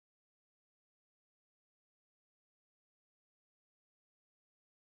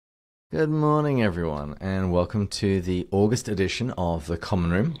Good morning, everyone, and welcome to the August edition of The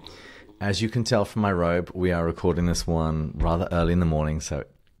Common Room. As you can tell from my robe, we are recording this one rather early in the morning, so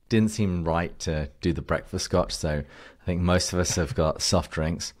it didn't seem right to do the breakfast scotch, so I think most of us have got soft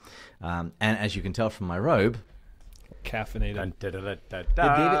drinks. And as you can tell from my robe, caffeinated.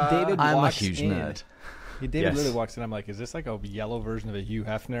 David I'm a walks huge in. nerd. David really walks in. I'm like, is this like a yellow version of a Hugh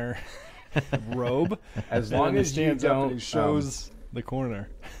Hefner robe? As long as you stands up and don't he shows the corner.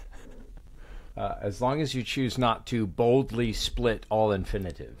 as long as you choose not to boldly split all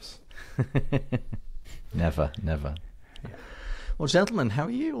infinitives. Never. Yeah. Well, gentlemen, how are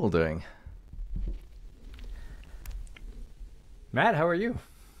you all doing? Matt, how are you?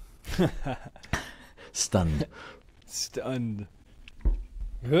 Stunned.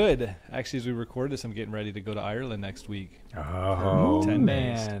 Good. Actually, as we record this, I'm getting ready to go to Ireland next week. Oh, 10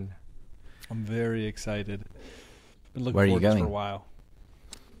 man. days. I'm very excited. Been looking Where are you forward to this going? for a while.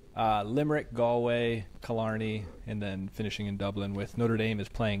 Limerick, Galway, Killarney, and then finishing in Dublin with Notre Dame is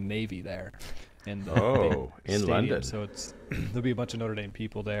playing Navy there. In the in stadium. London. So there'll be a bunch of Notre Dame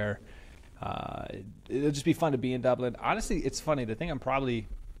people there. It'll just be fun to be in Dublin. Honestly, it's funny. The thing I'm probably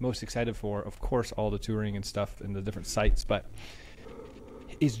most excited for, of course, all the touring and stuff and the different sites, but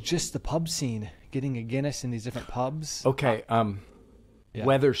is just the pub scene. Getting a Guinness in these different pubs. Okay, Yeah.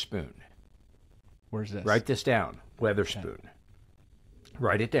 Weatherspoon. Where's this? Write this down. Weatherspoon. Okay.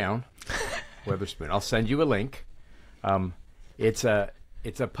 Write it down. Weatherspoon. I'll send you a link. It's a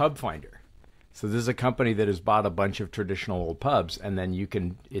pub finder. So this is a company that has bought a bunch of traditional old pubs, and then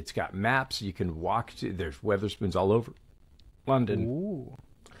it's got maps. You can walk to. There's Weatherspoons all over London. Ooh.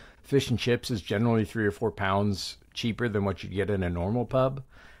 Fish and chips is generally 3 or 4 pounds cheaper than what you get in a normal pub,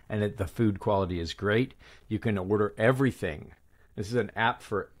 and the food quality is great. You can order everything. This is an app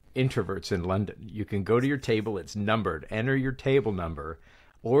for introverts in London. You can go to your table, it's numbered, enter your table number,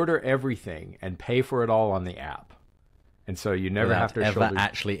 order everything, and pay for it all on the app. And so you never have to ever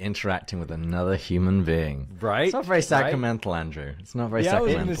actually interacting with another human being. Right? It's not very sacramental, Andrew. It's not very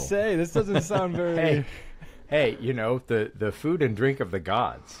sacramental. I was going to say, this doesn't sound very... Hey, the food and drink of the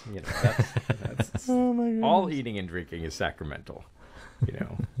gods. That's Oh my God. all eating and drinking is sacramental.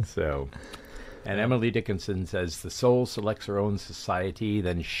 So... And Emily Dickinson says, the soul selects her own society,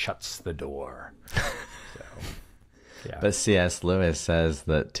 then shuts the door. So, yeah. But C.S. Lewis says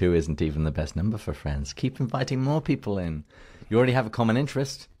that 2 isn't even the best number for friends. Keep inviting more people in. You already have a common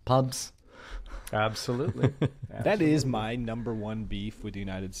interest. Pubs. Absolutely. That is my number one beef with the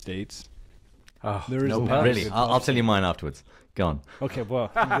United States. Oh, There is no no pubs. Really? I'll tell you mine afterwards. Go on. Okay,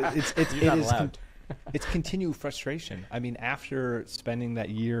 well, You're not allowed. It's continued frustration. I mean, after spending that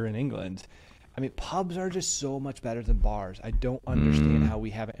year in England, I mean, pubs are just so much better than bars. I don't understand how we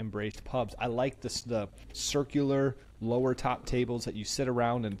haven't embraced pubs. I like the circular lower top tables that you sit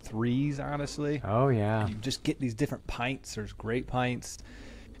around in threes, honestly. Oh, yeah. You just get these different pints. There's great pints.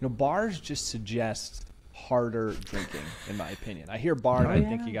 Bars just suggest harder drinking, in my opinion. I hear bar and I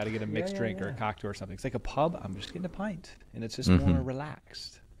think you got to get a mixed drink or a cocktail or something. It's like a pub, I'm just getting a pint. And it's just more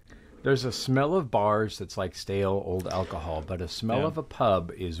relaxed. There's a smell of bars that's like stale old alcohol, but a smell of a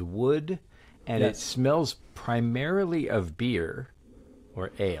pub is wood, and it smells primarily of beer or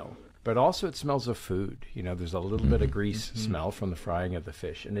ale, but also it smells of food. There's a little bit of grease smell from the frying of the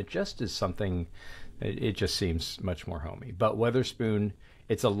fish, and it just is something, it just seems much more homey. But Weatherspoon,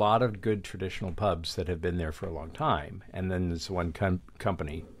 it's a lot of good traditional pubs that have been there for a long time, and then this one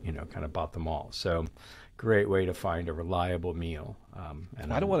company, kind of bought them all. So great way to find a reliable meal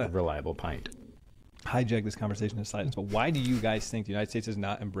and a reliable pint. Hijack this conversation aside, but why do you guys think the United States has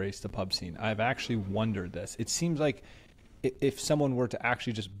not embraced the pub scene? I've actually wondered this. It seems like if someone were to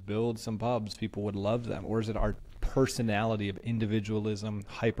actually just build some pubs, people would love them. Or is it our personality of individualism,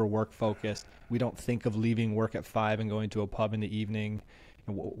 hyper work focused? We don't think of leaving work at 5 and going to a pub in the evening.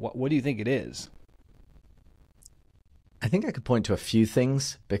 What do you think it is? I think I could point to a few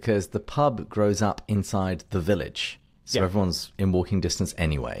things because the pub grows up inside the village. So everyone's in walking distance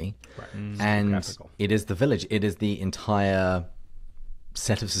anyway. Right. And it is the village. It is the entire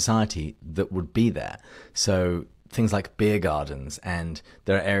set of society that would be there. So things like beer gardens, and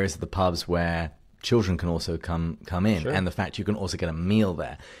there are areas of the pubs where children can also come in. Sure. And the fact you can also get a meal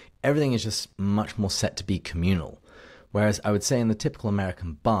there. Everything is just much more set to be communal. Whereas I would say in the typical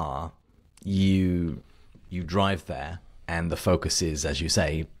American bar, you drive there and the focus is, as you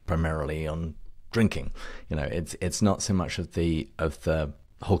say, primarily on drinking. It's not so much of the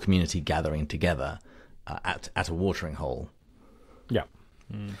whole community gathering together at a watering hole. Yeah.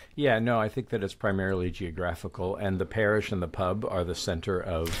 Yeah, no, I think that it's primarily geographical, and the parish and the pub are the center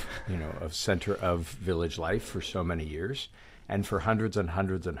of village life for so many years. and for hundreds and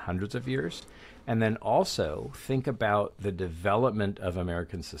hundreds and hundreds of years. And then also think about the development of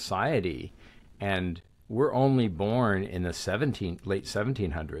American society. And we're only born in the late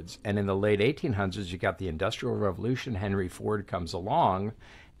 1700s. And in the late 1800s, you got the Industrial Revolution. Henry Ford comes along,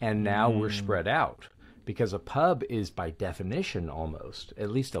 and now we're spread out. Because a pub is by definition almost, at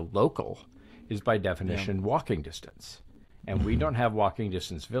least a local, is by definition walking distance. And we don't have walking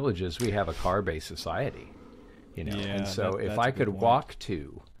distance villages. We have a car-based society. And so if I could walk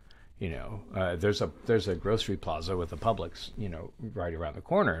to, there's a grocery plaza with a Publix, right around the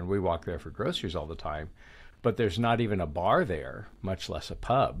corner, and we walk there for groceries all the time. But there's not even a bar there, much less a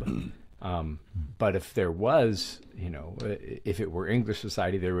pub. But if there was, if it were English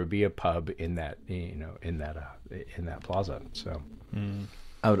society, there would be a pub in that, in that plaza. So,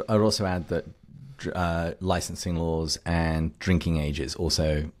 I would also add that licensing laws and drinking ages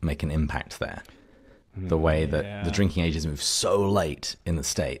also make an impact there. The way that the drinking ages move so late in the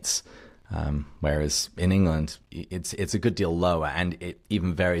States, whereas in England it's a good deal lower, and it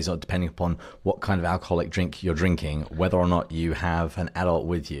even varies depending upon what kind of alcoholic drink you're drinking, whether or not you have an adult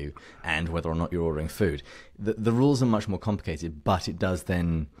with you, and whether or not you're ordering food. The rules are much more complicated, but it does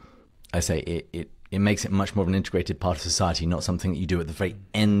then, I say, it makes it much more of an integrated part of society, not something that you do at the very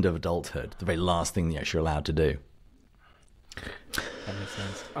end of adulthood, the very last thing that you're actually allowed to do. That makes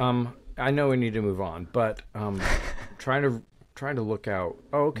sense. I know we need to move on, but trying to look out.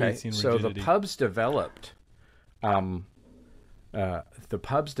 Oh, okay. So the pubs developed. The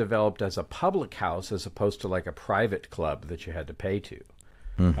pubs developed as a public house as opposed to like a private club that you had to pay to,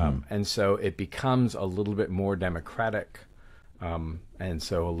 and so it becomes a little bit more democratic, and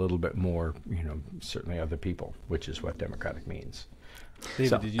so a little bit more, certainly other people, which is what democratic means.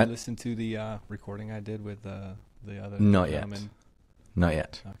 David, did you listen to the recording I did with the other? Not gentleman? Not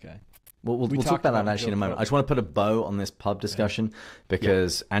yet. Okay. We'll talk about that actually in a moment. I just want to put a bow on this pub discussion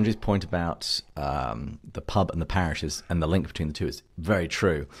because Andrew's point about the pub and the parishes and the link between the two is very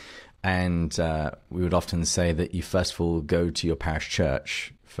true. And we would often say that you first of all go to your parish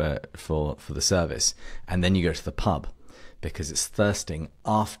church for the service, and then you go to the pub because it's thirsting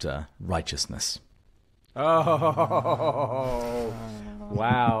after righteousness. Oh,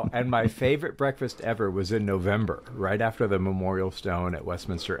 wow. And my favorite breakfast ever was in November, right after the memorial stone at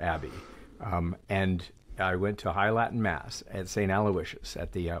Westminster Abbey. And I went to High Latin Mass at St. Aloysius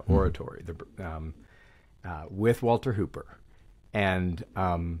at the oratory with Walter Hooper. And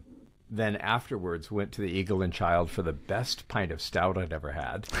then afterwards went to the Eagle and Child for the best pint of stout I'd ever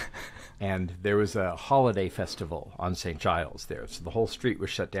had. And there was a holiday festival on St. Giles there. So the whole street was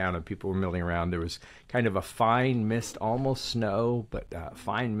shut down and people were milling around. There was kind of a fine mist, almost snow, but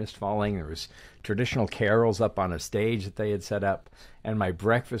fine mist falling. There was traditional carols up on a stage that they had set up. And my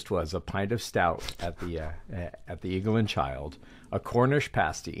breakfast was a pint of stout at the Eagle and Child, a Cornish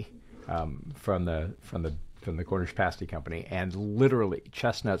pasty from the Cornish Pasty Company, and literally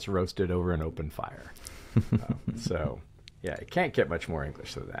chestnuts roasted over an open fire. So, yeah, it can't get much more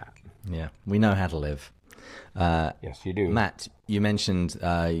English than that. Yeah, we know how to live. Yes, you do. Matt, you mentioned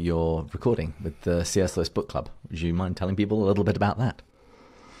your recording with the C.S. Lewis Book Club. Would you mind telling people a little bit about that?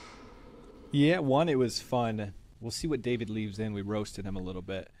 Yeah, it was fun. We'll see what David leaves in. We roasted him a little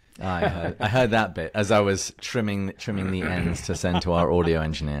bit. I heard that bit as I was trimming the ends to send to our audio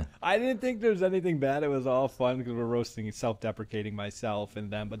engineer. I didn't think there was anything bad. It was all fun because we're roasting, self-deprecating myself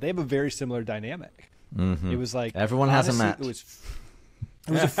and them. But they have a very similar dynamic. Mm-hmm. It was like everyone has a Matt.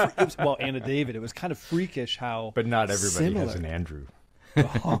 Well, and a David. It was kind of freakish how. But not everybody similar. has an Andrew.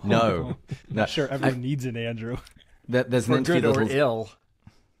 Oh. No. Sure, everyone needs an Andrew. There's For an interview good or ill.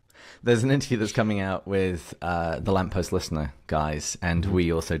 There's an interview that's coming out with the Lamppost Listener guys, and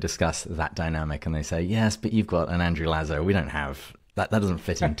we also discuss that dynamic. And they say, yes, but you've got an Andrew Lazo. We don't have that. That doesn't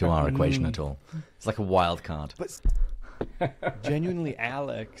fit into our equation at all. It's like a wild card. But genuinely,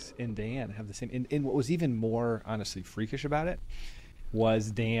 Alex and Dan have the same. And what was even more honestly freakish about it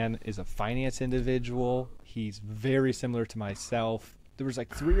was Dan is a finance individual. He's very similar to myself. There was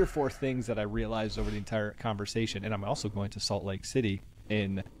like 3 or 4 things that I realized over the entire conversation. And I'm also going to Salt Lake City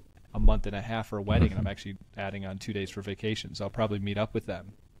in a month and a half for a wedding, and I'm actually adding on 2 days for vacation, so I'll probably meet up with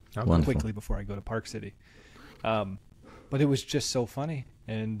them quickly before I go to Park City. But it was just so funny,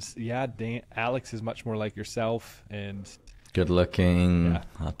 and yeah, Alex is much more like yourself, and good looking,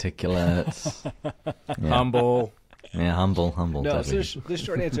 articulate, humble. Yeah, humble. No, so this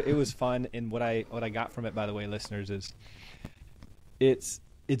short answer, it was fun, and what I got from it, by the way, listeners, is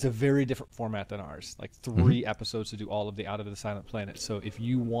it's a very different format than ours, like 3 episodes to do all of the Out of the Silent Planet. So if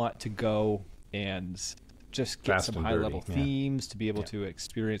you want to go and just get some high-level themes, to be able to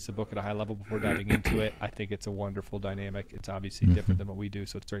experience the book at a high level before diving into it. I think it's a wonderful dynamic. It's obviously different than what we do,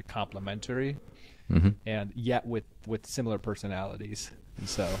 so it's very complementary, and yet with similar personalities. And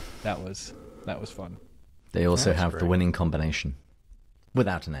so that was fun. They also have the winning combination,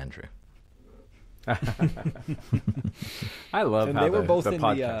 without an Andrew. I love and how they were both the in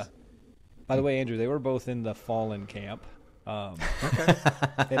podcast. By the way, Andrew, they were both in the Fallen camp. And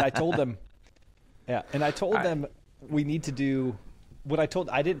I told them, we need to do what I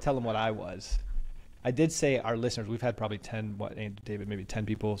didn't tell them what I was. I did say our listeners, we've had probably 10, David, maybe 10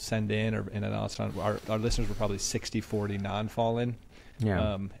 people send in or in analysis on our listeners were probably 60-40 non-Fallen.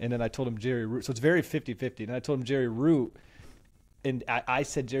 Yeah. And then I told him Jerry Root. So it's very 50-50. And I told him Jerry Root, and I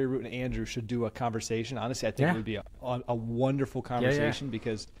said Jerry Root and Andrew should do a conversation. Honestly, I think it would be a wonderful conversation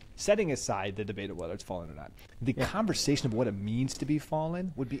because setting aside the debate of whether it's fallen or not, the conversation of what it means to be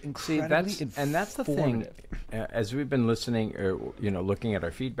fallen would be incredibly informative. And that's the thing. As we've been listening, looking at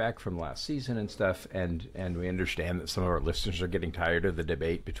our feedback from last season and stuff, and we understand that some of our listeners are getting tired of the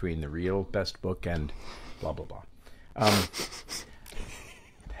debate between the real best book and blah, blah, blah.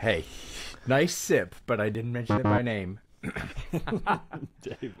 Hey, nice sip, but I didn't mention it by name.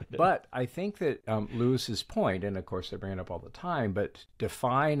 But I think that Lewis's point, and of course I bring it up all the time, but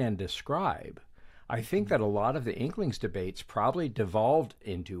define and describe. I think that a lot of the Inklings debates probably devolved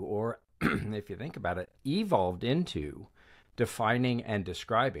into, or if you think about it, evolved into defining and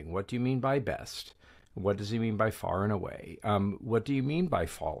describing. What do you mean by best? What does he mean by far and away? What do you mean by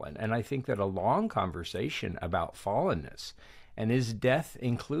fallen? And I think that a long conversation about fallenness, and is death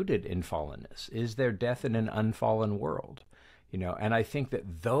included in fallenness? Is there death in an unfallen world? And I think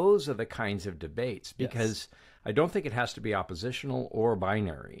that those are the kinds of debates, because I don't think it has to be oppositional or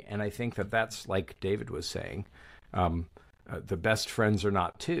binary. And I think that that's, like David was saying, the best friends are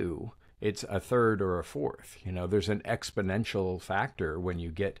not two. It's a third or a fourth. There's an exponential factor when you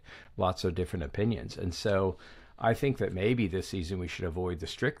get lots of different opinions. And so I think that maybe this season we should avoid the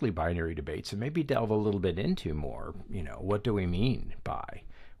strictly binary debates and maybe delve a little bit into more, what do we mean by,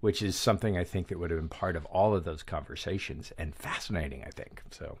 which is something I think that would have been part of all of those conversations and fascinating, I think.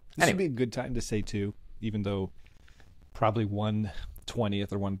 So this would be a good time to say too, even though probably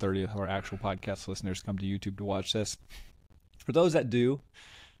 1/20th or 1/30th of our actual podcast listeners come to YouTube to watch this. For those that do,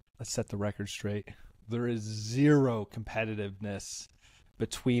 let's set the record straight. There is zero competitiveness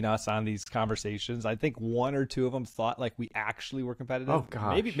between us on these conversations. I think one or two of them thought like we actually were competitive. Oh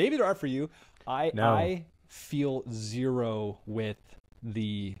gosh. Maybe there are for you. I feel zero with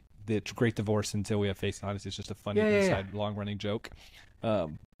the great divorce until we have Face Honest. It's just a funny inside long running joke.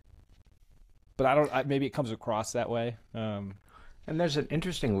 But maybe it comes across that way. And there's an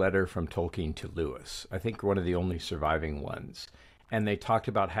interesting letter from Tolkien to Lewis. I think one of the only surviving ones. And they talked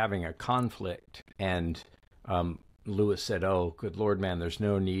about having a conflict, and Lewis said, "Oh, good Lord, man, there's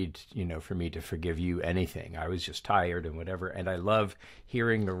no need, for me to forgive you anything. I was just tired and whatever." And I love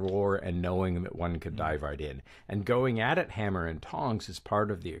hearing the roar and knowing that one could dive right in. And going at it hammer and tongs is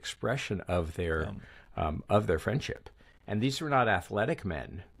part of the expression of their friendship. And these were not athletic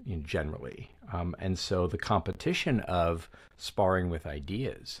men, generally. And so the competition of sparring with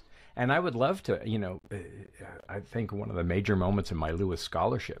ideas. And I would love to, I think one of the major moments in my Lewis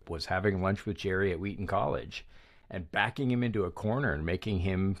scholarship was having lunch with Jerry at Wheaton College and backing him into a corner and making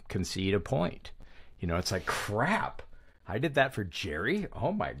him concede a point. It's like, crap, I did that for Jerry?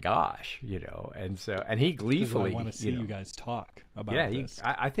 Oh my gosh, and he gleefully. I want to see you guys talk about this.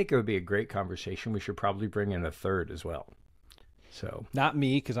 I think it would be a great conversation. We should probably bring in a third as well. So not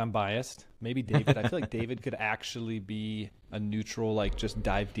me, because I'm biased. Maybe David. I feel like David could actually be a neutral, like just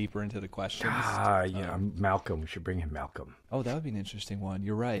dive deeper into the questions. Malcolm. We should bring in Malcolm. Oh, that would be an interesting one.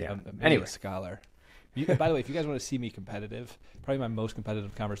 You're right. Yeah. I'm anyway, a scholar. By the way, if you guys want to see me competitive, probably my most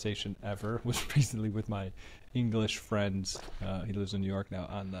competitive conversation ever was recently with my English friends. He lives in New York now.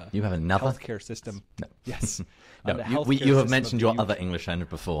 On the you have another healthcare system. No. Yes. No, you have mentioned your other English friend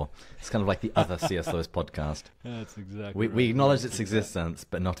before. It's kind of like the other C.S. Lewis podcast. That's exactly. We acknowledge its existence,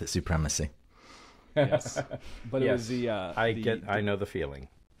 but not its supremacy. Yes, but it was the. I know the feeling.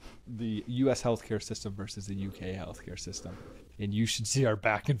 The U.S. healthcare system versus the U.K. healthcare system. And you should see our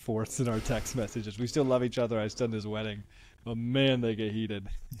back and forths in our text messages. We still love each other. I still his wedding. But man, they get heated.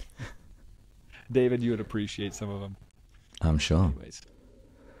 David, you would appreciate some of them. I'm sure. Anyways.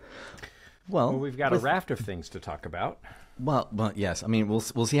 Well, we've got a raft of things to talk about. Well, yes. I mean, we'll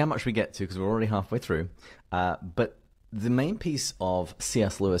see how much we get to because we're already halfway through. But the main piece of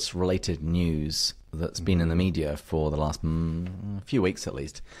C.S. Lewis related news that's been in the media for the last few weeks at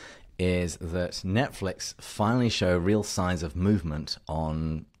least is that Netflix finally show real signs of movement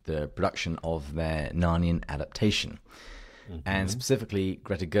on the production of their Narnian adaptation. And specifically,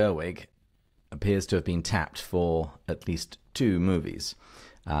 Greta Gerwig appears to have been tapped for at least 2 movies.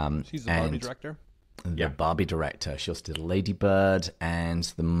 She's the Barbie director? The Barbie director. She also did Lady Bird and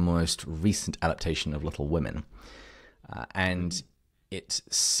the most recent adaptation of Little Women. And it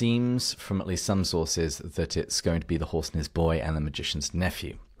seems, from at least some sources, that it's going to be The Horse and His Boy and The Magician's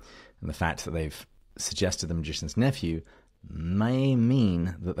Nephew. And the fact that they've suggested The Magician's Nephew may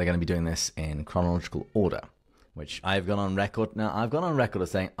mean that they're going to be doing this in chronological order, which I've gone on record. Now, I've gone on record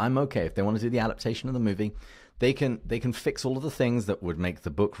as saying I'm okay if they want to do the adaptation of the movie. They can fix all of the things that would make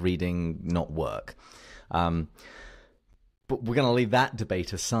the book reading not work. But we're going to leave that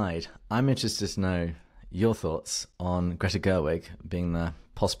debate aside. I'm interested to know your thoughts on Greta Gerwig being the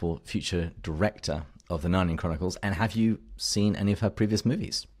possible future director of the Narnian Chronicles, and have you seen any of her previous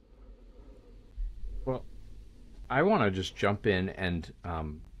movies? Well, I want to just jump in and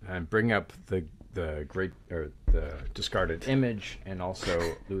bring up the discarded image, and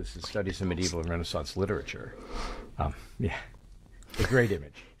also Lewis's studies in medieval and Renaissance literature. A great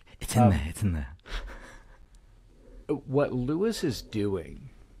image. It's in there. It's in there. What Lewis is doing,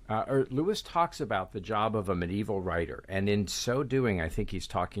 or Lewis talks about the job of a medieval writer, and in so doing, I think he's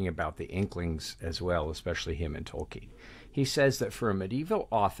talking about the Inklings as well, especially him and Tolkien. He says that for a medieval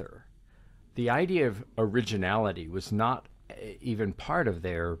author, the idea of originality was not even part of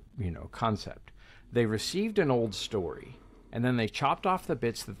their, concept. They received an old story, and then they chopped off the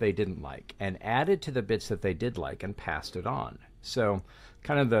bits that they didn't like and added to the bits that they did like and passed it on. So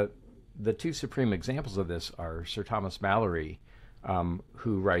kind of the 2 supreme examples of this are Sir Thomas Malory,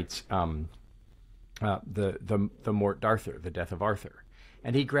 who writes the Mort d'Arthur, the Death of Arthur.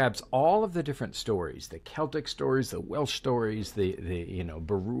 And he grabs all of the different stories, the Celtic stories, the Welsh stories, the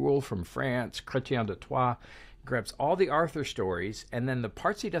Berulle from France, Chrétien de Troyes, grabs all the Arthur stories, and then the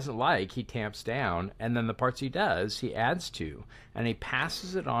parts he doesn't like, he tamps down, and then the parts he does, he adds to, and he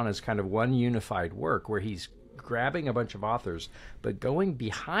passes it on as kind of one unified work where he's grabbing a bunch of authors, but going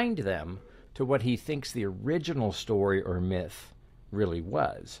behind them to what he thinks the original story or myth really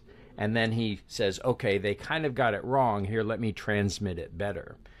was. And then he says, okay, they kind of got it wrong. Here, let me transmit it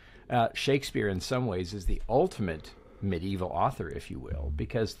better. Shakespeare, in some ways, is the ultimate medieval author, if you will,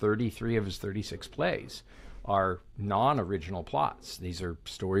 because 33 of his 36 plays are non-original plots. These are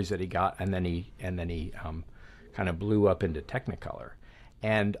stories that he got, and then he kind of blew up into Technicolor.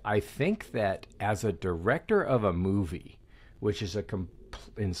 And I think that as a director of a movie, which is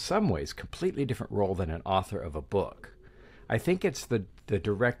in some ways completely different role than an author of a book, I think it's the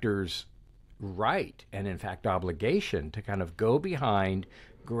director's right and, in fact, obligation to kind of go behind,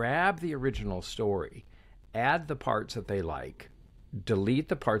 grab the original story, add the parts that they like, delete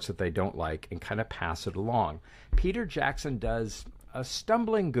the parts that they don't like, and kind of pass it along. Peter Jackson does a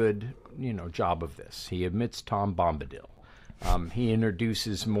stumbling good, job of this. He omits Tom Bombadil. He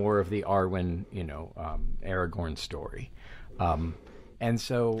introduces more of the Arwen, Aragorn story. And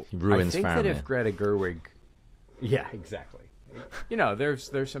so I think that if Greta Gerwig... Yeah, exactly.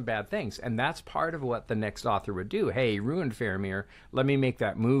 There's some bad things. And that's part of what the next author would do. Hey, ruined Faramir. Let me make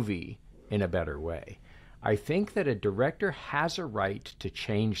that movie in a better way. I think that a director has a right to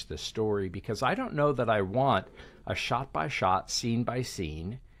change the story, because I don't know that I want a shot-by-shot,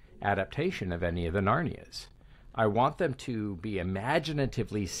 scene-by-scene adaptation of any of the Narnias. I want them to be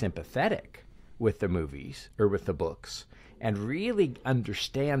imaginatively sympathetic with the movies or with the books and really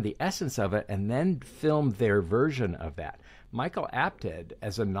understand the essence of it, and then film their version of that. Michael Apted,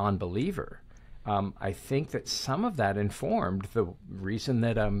 as a non-believer, I think that some of that informed the reason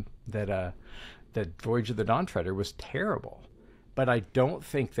that Voyage of the Dawn Treader was terrible. But I don't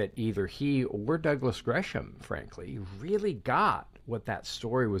think that either he or Douglas Gresham, frankly, really got what that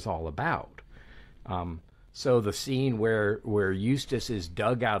story was all about. So the scene where Eustace is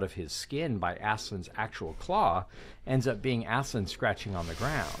dug out of his skin by Aslan's actual claw ends up being Aslan scratching on the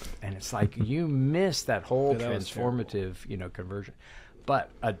ground. And it's like, you miss that whole transformative, conversion.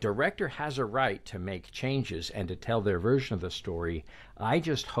 But a director has a right to make changes and to tell their version of the story. I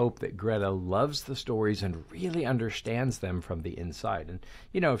just hope that Greta loves the stories and really understands them from the inside. And,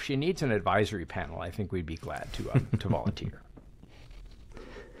 if she needs an advisory panel, I think we'd be glad to volunteer.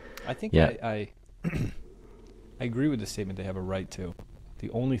 I think I agree with the statement they have a right to. The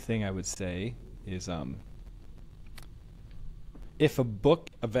only thing I would say is if a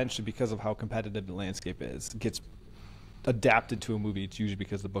book eventually, because of how competitive the landscape is, gets adapted to a movie, it's usually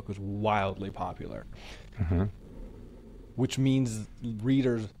because the book was wildly popular. Mm-hmm. Which means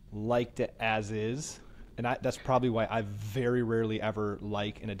readers liked it as is. And that's probably why I very rarely ever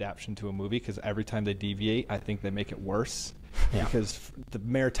like an adaptation to a movie, because every time they deviate, I think they make it worse. because the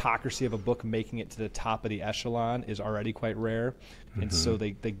meritocracy of a book making it to the top of the echelon is already quite rare. And so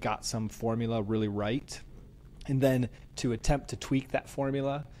they got some formula really right. And then to attempt to tweak that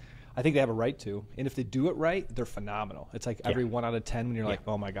formula, I think they have a right to. And if they do it right, they're phenomenal. It's like every 1 out of 10 when you're like,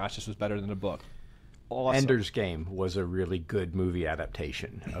 oh my gosh, this was better than a book. Awesome. Ender's Game was a really good movie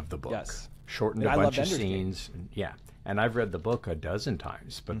adaptation of the book. Yes. Shortened a bunch of scenes. Yeah. And I've read the book a dozen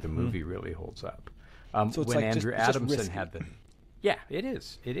times, but the movie really holds up. So it's when like Andrew just Adamson risky. had the... Yeah, it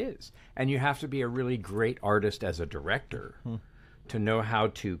is. It is. And you have to be a really great artist as a director to know how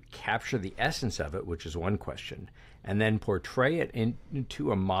to capture the essence of it, which is one question, and then portray it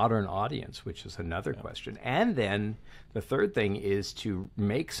into a modern audience, which is another question. And then the third thing is to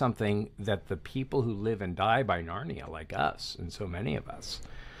make something that the people who live and die by Narnia, like us and so many of us,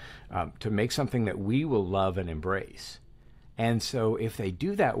 to make something that we will love and embrace. And so if they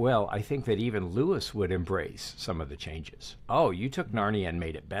do that well, I think that even Lewis would embrace some of the changes. Oh, you took Narnia and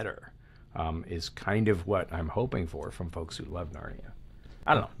made it better, is kind of what I'm hoping for from folks who love Narnia.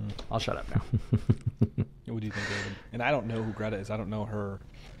 I don't know. I'll shut up now. What do you think, David? And I don't know who Greta is. I don't know her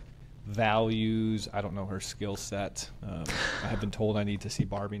values. I don't know her skill set. I have been told I need to see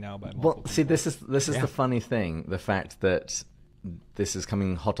Barbie now by multiple Well, see, people. this is the funny thing: the fact that this is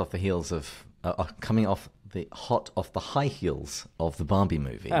coming hot off the heels of hot off the high heels of the Barbie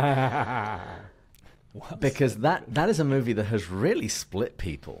movie, because that is a movie that has really split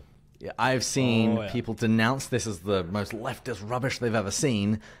people. I've seen people denounce this as the most leftist rubbish they've ever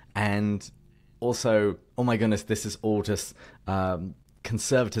seen, and also, oh my goodness, this is all just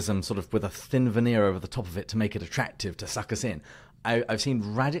conservatism sort of with a thin veneer over the top of it to make it attractive, to suck us in. I've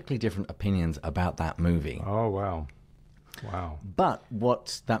seen radically different opinions about that movie. Oh, wow. Wow. But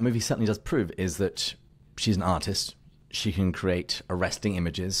what that movie certainly does prove is that she's an artist. She can create arresting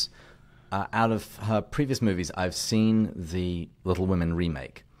images. Out of her previous movies, I've seen the Little Women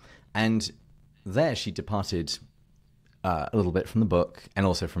remake. And there she departed a little bit from the book and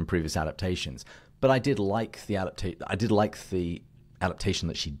also from previous adaptations. But I did like the adaptation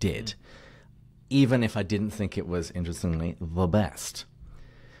that she did, even if I didn't think it was, interestingly, the best.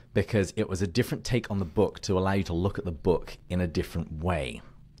 Because it was a different take on the book to allow you to look at the book in a different way.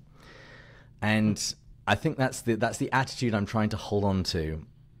 And I think that's the attitude I'm trying to hold on to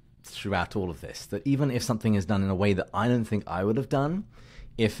throughout all of this. That even if something is done in a way that I don't think I would have done,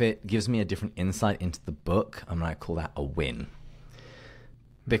 if it gives me a different insight into the book, I'm going to call that a win.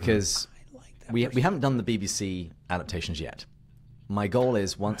 Because we haven't done the BBC adaptations yet. My goal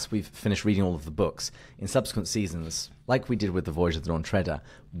is, once we've finished reading all of the books, in subsequent seasons, like we did with The Voyage of the Dawn Treader,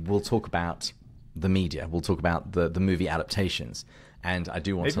 we'll talk about the media. We'll talk about the movie adaptations. And I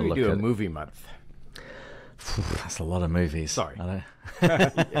do want to look at... Maybe we do a movie month. That's a lot of movies. Sorry. I don't...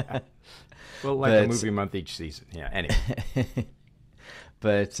 Yeah. Well, like a movie month each season. Yeah, anyway.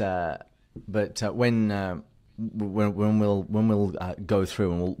 But when we'll go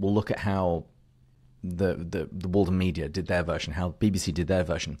through and we'll look at how the Walden Media did their version, how BBC did their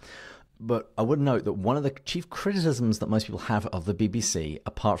version. But I would note that one of the chief criticisms that most people have of the BBC,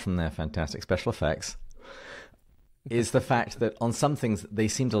 apart from their fantastic special effects, is the fact that on some things they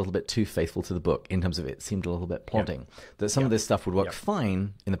seemed a little bit too faithful to the book, in terms of it seemed a little bit plodding. That some of this stuff would work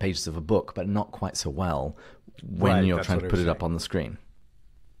fine in the pages of a book, but not quite so well when you're trying to put it up on the screen.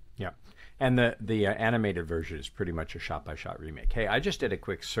 Yeah. And the animated version is pretty much a shot-by-shot remake. Hey, I just did a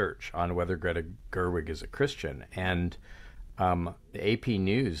quick search on whether Greta Gerwig is a Christian, and the AP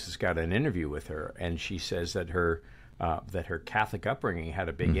News has got an interview with her, and she says that her Catholic upbringing had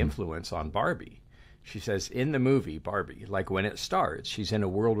a big influence on Barbie. She says, in the movie, Barbie, like when it starts, she's in a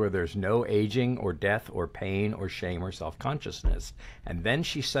world where there's no aging or death or pain or shame or self-consciousness. And then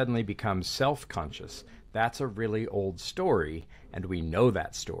she suddenly becomes self-conscious. That's a really old story, and we know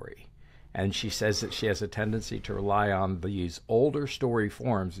that story. And she says that she has a tendency to rely on these older story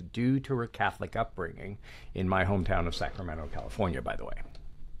forms due to her Catholic upbringing in my hometown of Sacramento, California, by the way.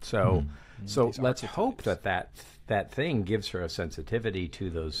 So let's hope that thing gives her a sensitivity to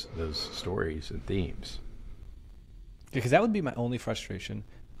those stories and themes. Because that would be my only frustration.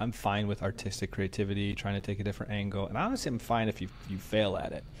 I'm fine with artistic creativity, trying to take a different angle, and honestly, I'm fine if you fail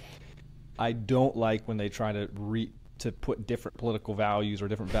at it. I don't like when they try to put different political values or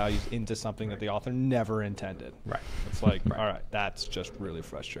different values into something that the author never intended. Right. It's like, all right, that's just really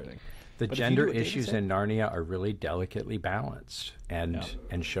frustrating. The gender issues in Narnia are really delicately balanced and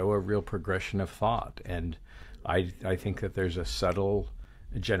show a real progression of thought. And I think that there's a subtle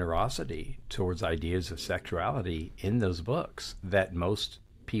generosity towards ideas of sexuality in those books that most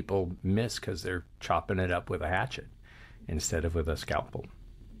people miss because they're chopping it up with a hatchet instead of with a scalpel.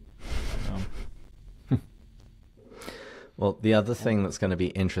 Well, the other thing that's going to be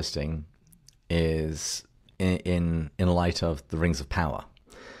interesting is in light of the Rings of Power,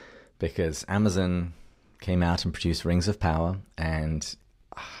 because Amazon came out and produced Rings of Power, and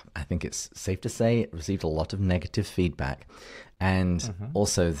I think it's safe to say it received a lot of negative feedback. And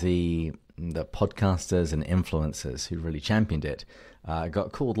also the podcasters and influencers who really championed it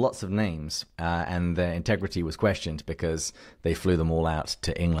got called lots of names, and their integrity was questioned because they flew them all out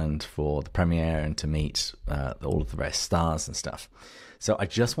to England for the premiere and to meet all of the rest stars and stuff. So I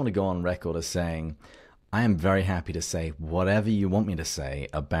just want to go on record as saying I am very happy to say whatever you want me to say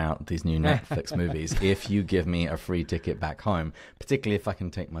about these new Netflix movies if you give me a free ticket back home, particularly if I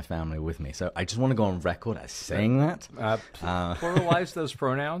can take my family with me. So I just want to go on record as saying that. Pluralize those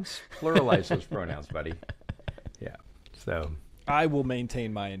pronouns. Pluralize those pronouns, buddy. Yeah. So I will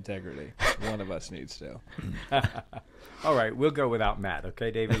maintain my integrity. One of us needs to. All right, we'll go without Matt,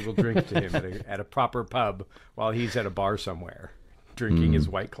 okay, David? We'll drink to him at a proper pub while he's at a bar somewhere, drinking his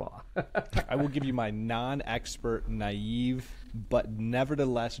White Claw. I will give you my non-expert, naive, but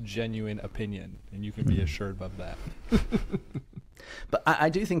nevertheless genuine opinion, and you can be assured of that. But I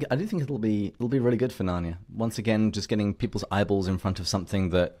do think it'll be really good for Narnia. Once again, just getting people's eyeballs in front of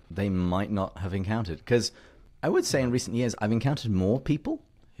something that they might not have encountered. Because I would say in recent years, I've encountered more people,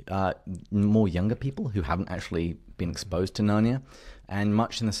 more younger people who haven't actually been exposed to Narnia, and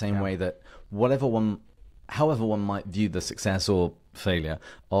much in the same way that however one might view the success or failure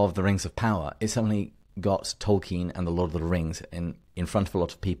of the Rings of Power, it's suddenly got Tolkien and the Lord of the Rings in front of a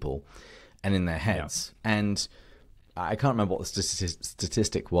lot of people and in their heads. Yeah. And I can't remember what the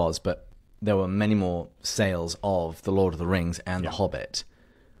statistic was, but there were many more sales of the Lord of the Rings and the Hobbit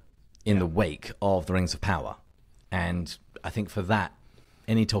in the wake of the Rings of Power. And I think for that,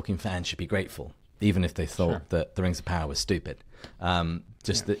 any Tolkien fan should be grateful, even if they thought that the Rings of Power was stupid.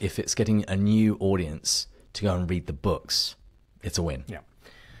 That if it's getting a new audience to go and read the books, it's a win. Yeah.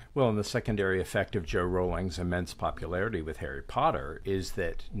 Well, and the secondary effect of Joe Rowling's immense popularity with Harry Potter is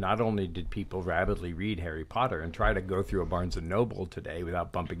that not only did people rapidly read Harry Potter and try to go through a Barnes & Noble today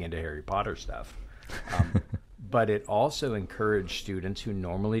without bumping into Harry Potter stuff, but it also encouraged students who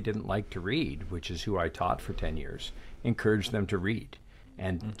normally didn't like to read, which is who I taught for 10 years, encouraged them to read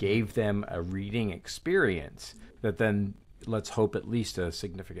and gave them a reading experience that then, let's hope at least a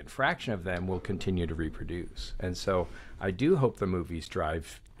significant fraction of them will continue to reproduce. And so I do hope the movies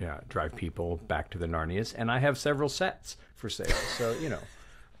drive people back to the Narnias, and I have several sets for sale. So,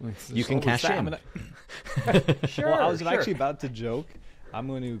 you can cash in. Sure. Well, I was actually about to joke. I'm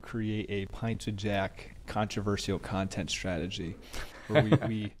going to create a Pints with Jack controversial content strategy where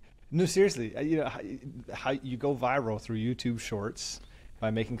we no, seriously, how you go viral through YouTube Shorts by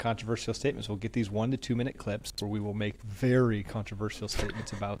making controversial statements. We'll get these 1 to 2 minute clips where we will make very controversial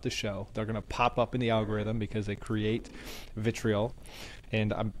statements about the show. They're going to pop up in the algorithm because they create vitriol,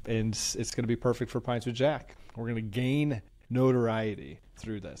 and it's going to be perfect for Pints with Jack. We're going to gain notoriety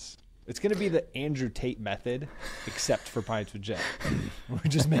through this. It's going to be the Andrew Tate method, except for Pints with Jack. We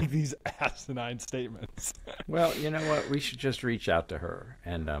just make these asinine statements. Well, you know what? We should just reach out to her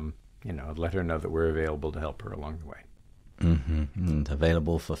and, let her know that we're available to help her along the way. Mm-hmm. And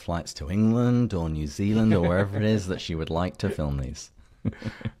available for flights to England or New Zealand or wherever it is that she would like to film these.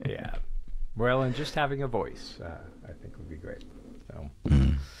 Yeah. Well, and just having a voice, I think would be great. So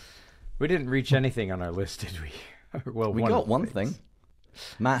we didn't reach anything on our list, did we? Well, we got one thing.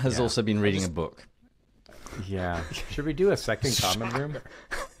 Matt has also been reading a book. Yeah. Should we do a second common room?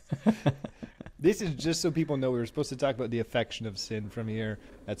 This is just so people know we were supposed to talk about the affection of sin from here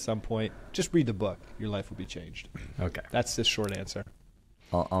at some point. Just read the book. Your life will be changed. Okay. That's the short answer.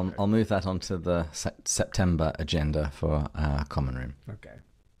 I'll move that onto the September agenda for common room. Okay.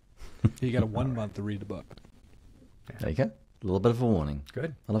 You got a 1 month to read the book. There you go. A little bit of a warning.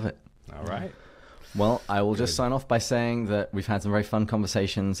 Good. I love it. All right. Well, I will just sign off by saying that we've had some very fun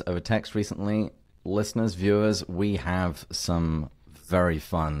conversations over text recently. Listeners, viewers, we have some very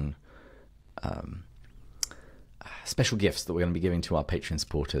fun special gifts that we're going to be giving to our Patreon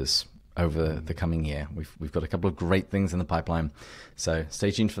supporters over the coming year. We've got a couple of great things in the pipeline, so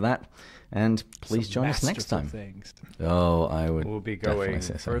stay tuned for that, and please join us next time. Things. Oh, I would. We'll be going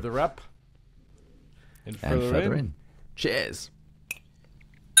further up and further in. Cheers.